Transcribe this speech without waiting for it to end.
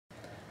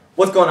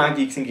What's going on,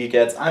 geeks and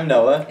geekettes? I'm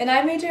Noah. And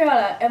I'm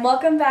Adriana, and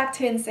welcome back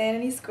to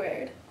Insanity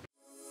Squared.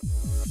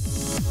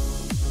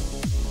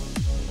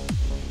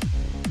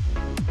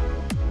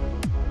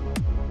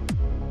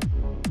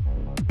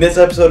 In this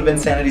episode of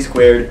Insanity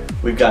Squared,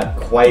 we've got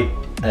quite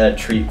a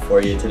treat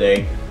for you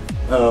today.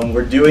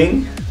 We're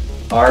doing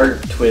our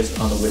twist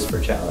on the Whisper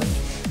Challenge.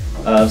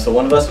 So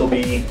one of us will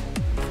be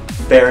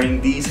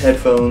bearing these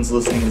headphones,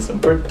 listening to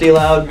some pretty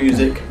loud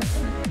music,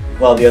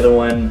 while the other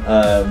one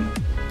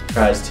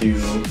tries to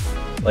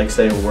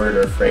say a word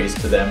or a phrase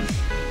to them.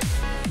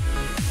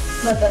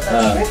 But the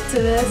trick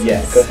to this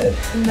is go ahead.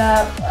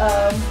 that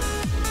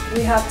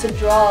we have to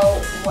draw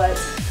what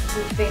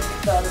we think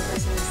the other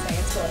person is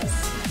saying to us.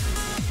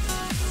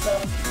 So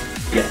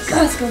yes,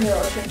 that's gonna be a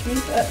little tricky,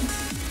 but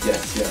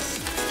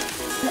yes.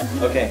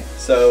 Okay,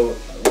 so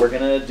we're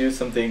gonna do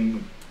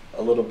something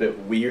a little bit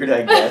weird,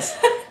 I guess,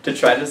 to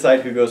try to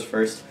decide who goes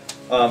first.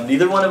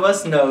 Neither one of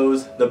us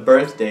knows the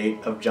birth date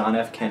of John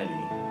F.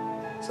 Kennedy.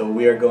 So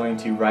we are going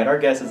to write our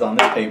guesses on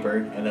this paper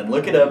and then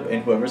look it up,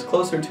 and whoever's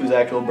closer to his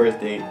actual birth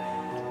date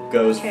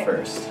goes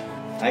first.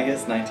 I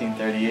guess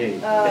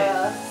 1938. so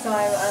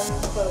I'm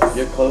close.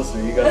 You're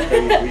closer. You got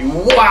 33.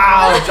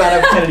 Wow! John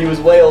F. Kennedy was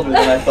way older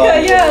than I thought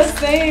he was. Yeah,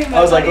 same. I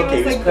was like,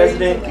 okay, he was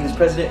president in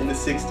the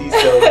 60s,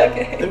 so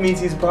that means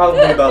he's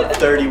probably about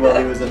 30 while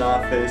he was in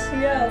office.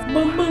 Yeah.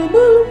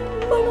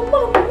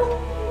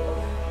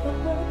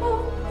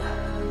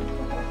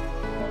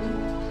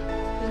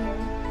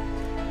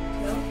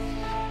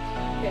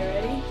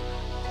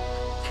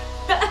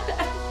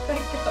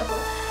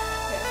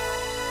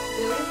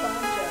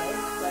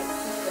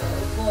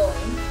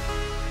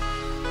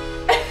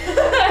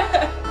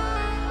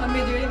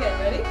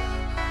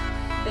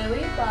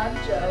 Billy Bob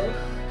Joe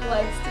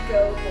likes to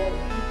go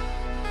bowling.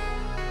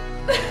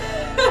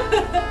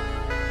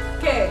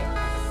 Okay,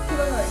 keep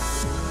on going.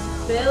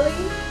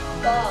 Billy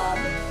Bob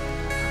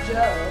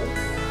Joe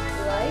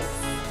likes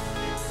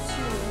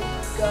to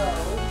go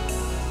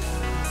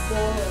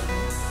bowling.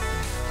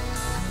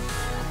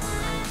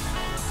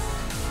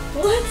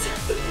 What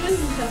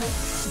is that?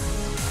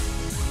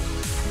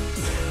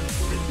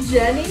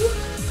 Jenny?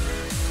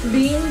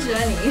 Bean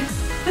Jenny.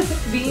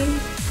 Bean.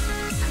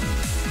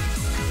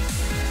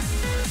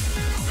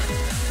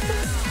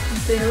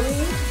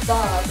 Billy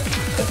Bob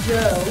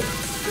Joe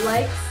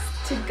likes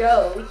to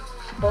go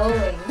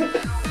bowling.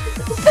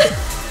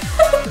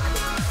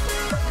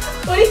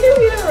 What are you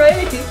even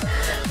writing?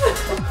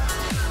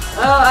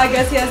 Oh, I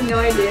guess he has no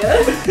idea.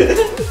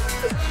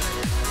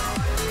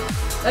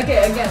 Okay,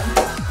 again.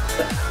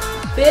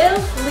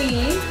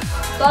 Billy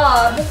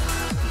Bob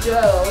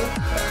Joe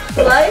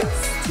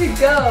likes to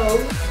go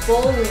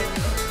bowling.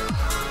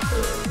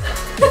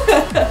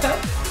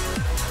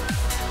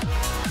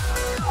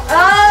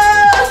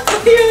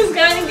 He was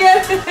gonna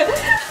get it.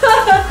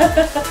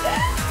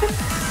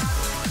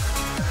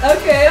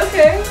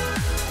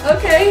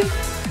 Okay.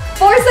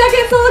 4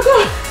 seconds on the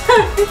clock.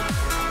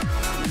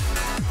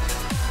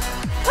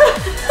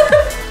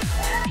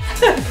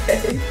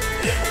 Okay.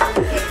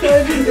 What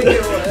did you think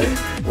it was?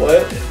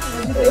 What?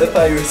 I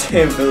thought you were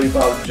saying Billy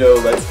Bob Joe,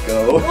 let's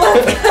go.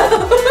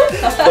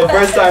 The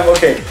first time,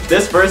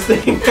 this first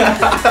thing, I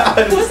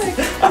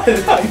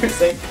thought you were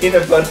saying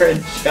peanut butter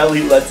and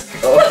jelly, let's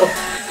go.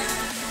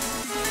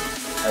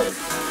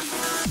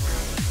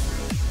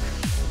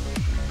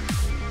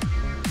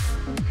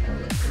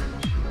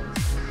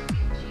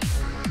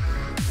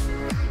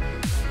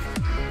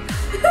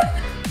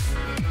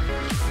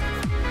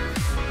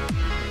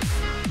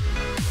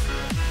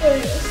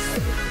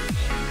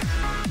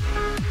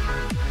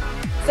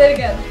 Say it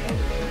again.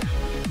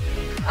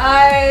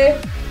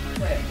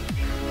 Wait.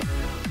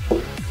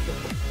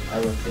 I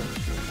love it.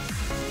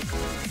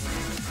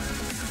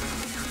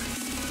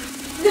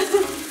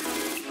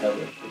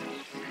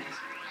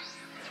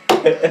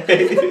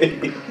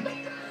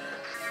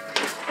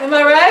 Am I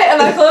right?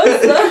 Am I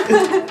close?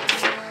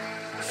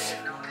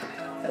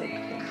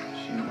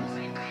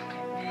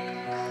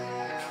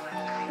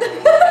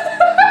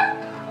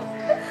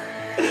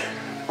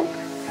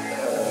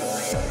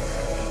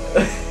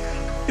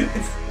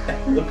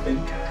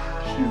 Elephant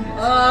shoes.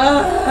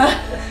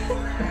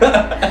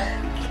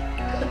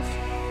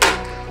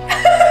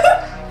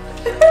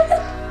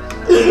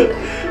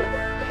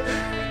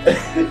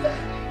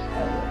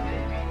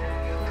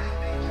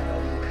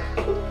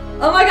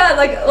 Oh my god,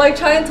 like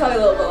try and talk a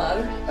little bit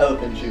louder.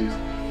 Elephant shoes.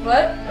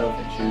 What?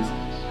 Elephant shoes.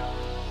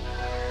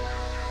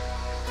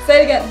 Say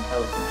it again.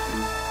 Elephant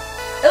shoes.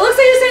 It looks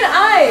like you're saying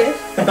I.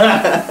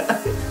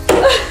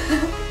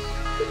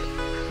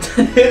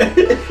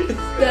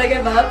 Did I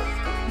give up?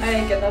 I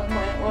didn't get that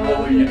point. What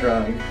were you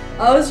drawing?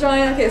 I was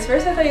drawing, so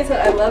first I thought you said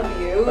I love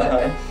you.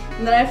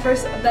 And then I thought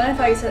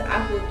you said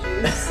apple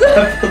juice.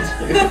 Apple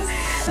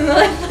juice. And then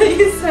I thought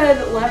you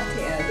said left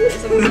hand or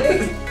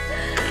something.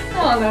 I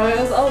don't know, I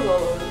was all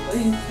over the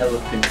place.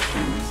 Elephant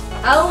shoes.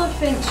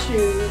 Elephant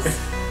shoes.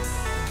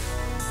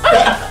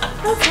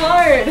 That's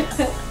hard.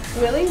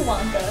 Willy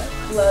Wonka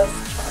loves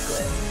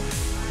chocolate.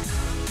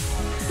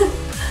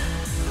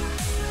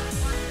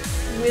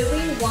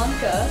 Willy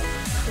Wonka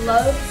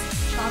loves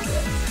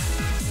chocolate.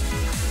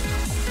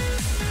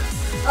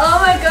 Oh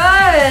my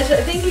gosh,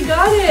 I think you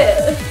got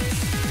it.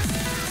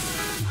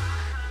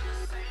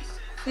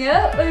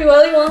 Yeah,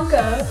 Willy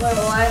Wonka.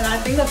 Well, I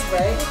think that's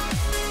right.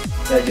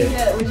 What'd you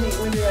get?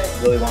 What'd you write?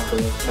 Willy Wonka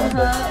loves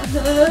chocolate.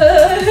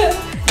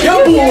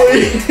 Yo,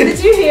 boy! Did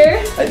you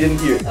hear? I didn't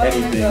hear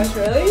anything. Oh my gosh,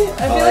 really? I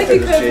feel like you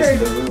could have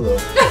heard.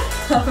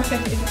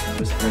 Alright.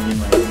 Whispering in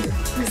my ear.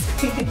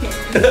 Whispering in your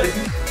ear.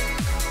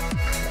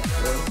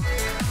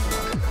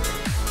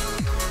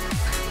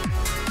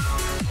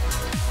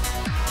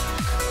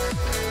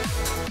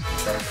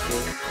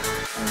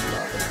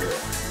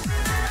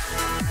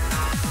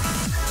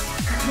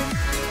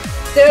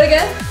 Say it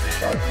again.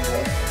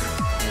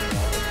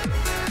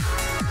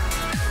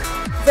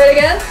 Say it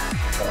again.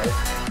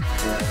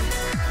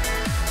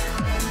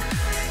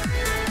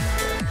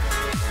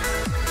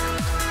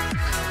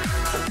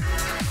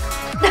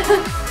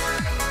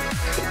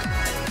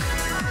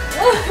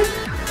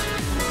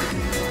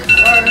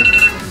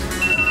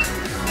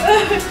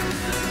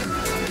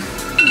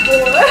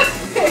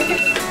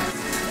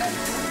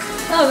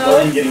 I don't know.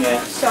 What are you getting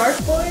at? Shark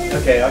Boy?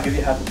 Okay, I'll give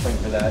you half a point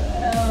for that.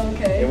 Oh,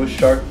 okay. It was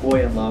Shark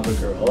Boy and Lava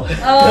Girl.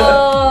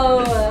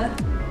 Oh,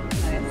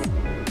 nice.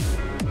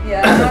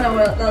 Yeah, I don't know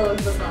what that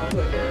does not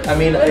look good. I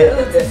mean,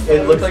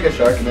 it looked like a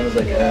shark, and then it was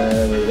like,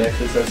 it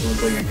actually starts to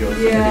look like a ghost.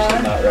 Yeah. Maybe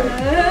she's not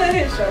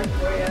right. Shark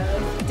Boy,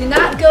 yeah. Do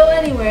not go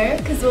anywhere,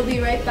 because we'll be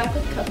right back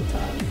with Cuddle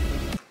Talk.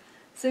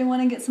 So you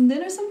want to get some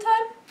dinner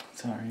sometime?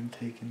 Sorry, I'm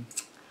taken.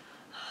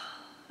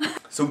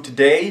 So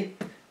today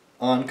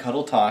on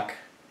Cuddle Talk,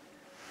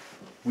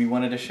 we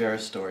wanted to share a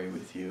story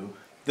with you.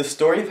 The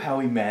story of how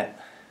we met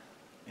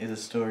is a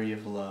story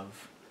of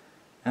love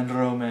and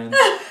romance.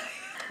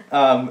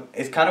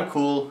 It's kind of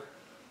cool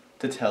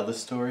to tell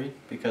this story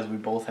because we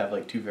both have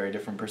like two very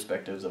different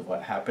perspectives of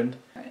what happened.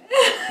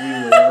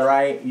 You were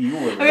right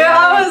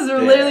I was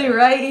there. literally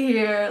right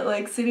here,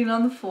 like sitting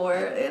on the floor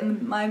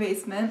in my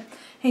basement,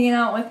 hanging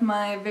out with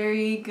my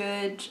very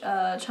good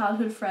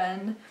childhood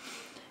friend.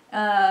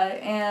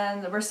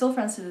 And we're still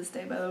friends to this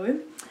day, by the way.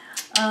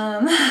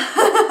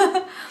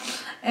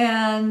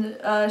 And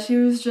she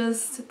was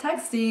just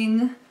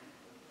texting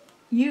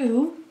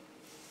you,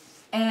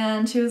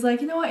 and she was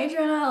like, you know what,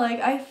 Adriana, like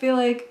I feel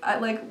like I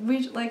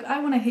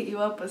want to hit you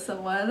up with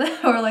someone,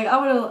 or like I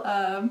want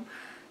to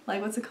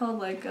like what's it called,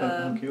 like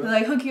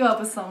hook you up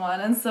with someone.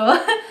 And so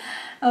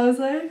I was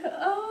like,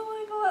 oh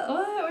my god,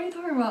 what are you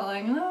talking about?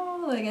 Like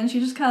no, like, and she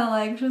just kind of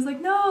like, she was like,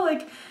 no,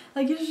 like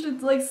you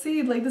should like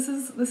see, like this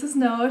is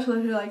Noah. She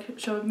like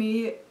showed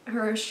me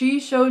her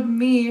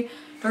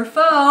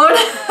phone.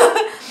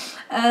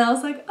 And I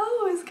was like,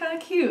 oh, it's kind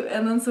of cute.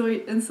 And then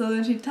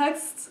she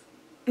texts,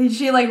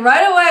 she like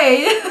right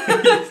away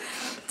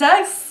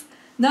texts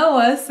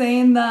Noah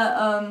saying that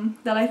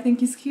that I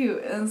think he's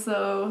cute. And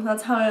so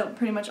that's how it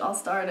pretty much all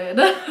started.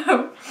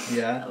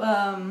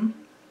 Yeah.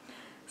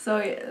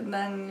 So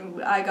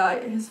then I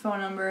got his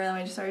phone number, and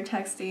we just started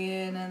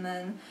texting, and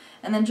then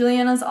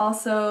Juliana's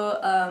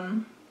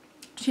also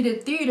she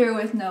did theater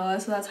with Noah,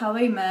 so that's how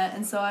they met.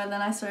 And so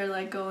then I started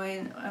like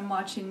going and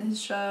watching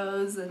his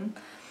shows and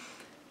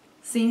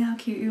seeing how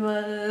cute he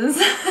was.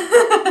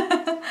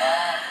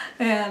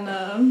 And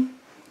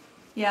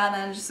yeah, and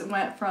then it just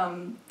went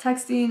from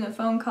texting to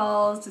phone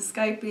calls to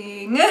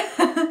Skyping,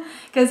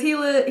 because he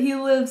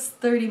lives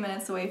 30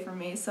 minutes away from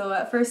me, so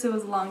at first it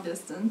was long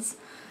distance.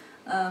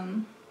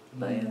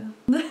 But yeah.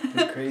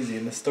 It's crazy.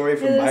 And the story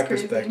from my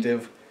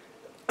perspective,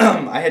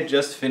 I had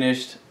just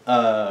finished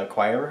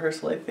choir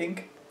rehearsal, I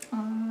think.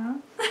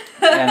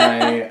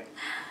 And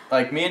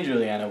like me and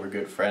Juliana were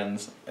good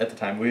friends at the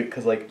time.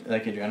 Because like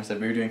Adriana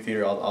said, we were doing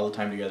theater all the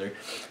time together,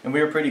 and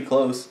we were pretty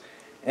close.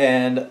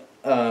 And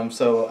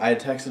so I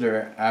texted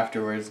her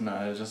afterwards, and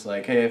I was just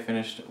like, hey, I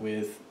finished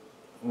with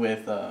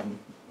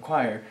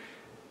choir.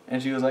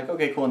 And she was like,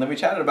 okay, cool. And then we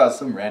chatted about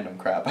some random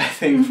crap, I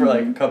think, for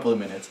like a couple of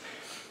minutes.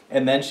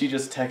 And then she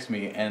just texted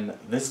me, and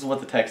this is what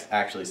the text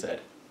actually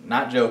said.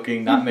 Not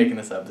joking, not making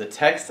this up. The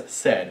text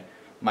said,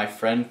 my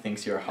friend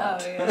thinks you're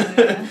hot. Oh,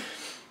 yeah.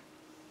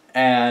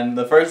 And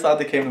the first thought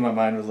that came to my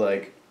mind was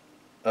like,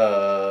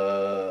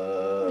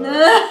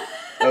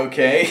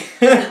 okay.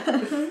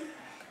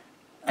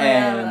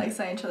 And like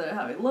saying each other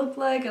how he looked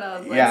like, and I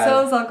was like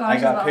so self-conscious about myself. I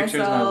got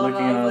pictures and I was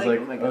looking, and I was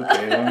like,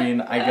 okay, I mean,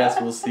 I guess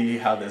we'll see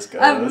how this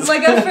goes.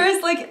 Like at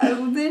first, like,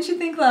 didn't you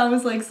think that I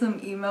was like some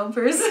emo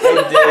person?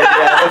 I did,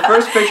 yeah. The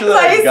first picture that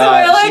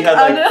I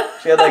got,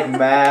 she had like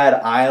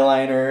mad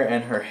eyeliner,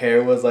 and her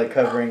hair was like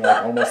covering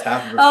like almost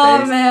half of her face.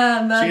 Oh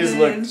man, she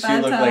looked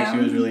like she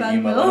was really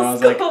emo, and I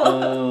was like,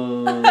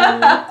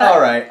 all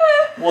right,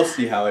 we'll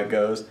see how it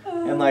goes.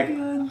 And like,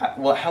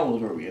 well, how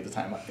old were we at the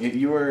time?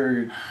 You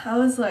were... I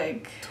was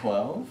like...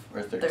 12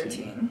 or 13?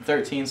 13.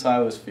 13, so I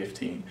was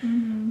 15.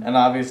 Mm-hmm. And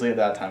obviously at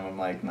that time I'm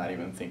like not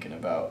even thinking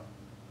about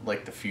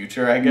like the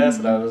future, I guess.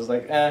 Mm-hmm. And I was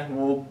like,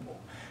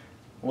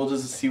 we'll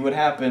just see what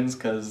happens,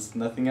 because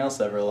nothing else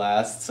ever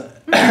lasts.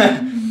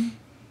 Mm-hmm.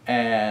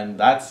 And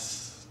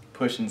that's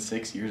pushing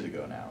 6 years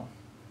ago now.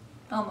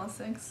 Almost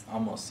 6.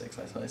 Almost 6,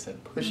 that's what I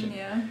said. Pushing.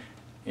 Yeah.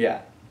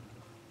 Yeah.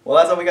 Well,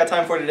 that's all we got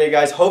time for today,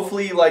 guys.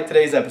 Hopefully you liked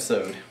today's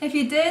episode. If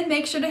you did,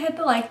 make sure to hit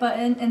the like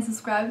button and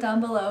subscribe down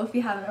below if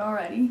you haven't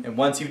already. And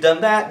once you've done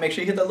that, make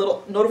sure you hit that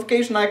little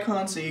notification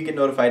icon so you get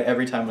notified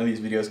every time one of these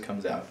videos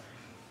comes out.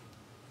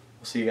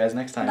 We'll see you guys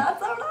next time.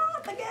 That's a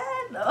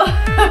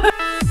wrap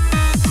again.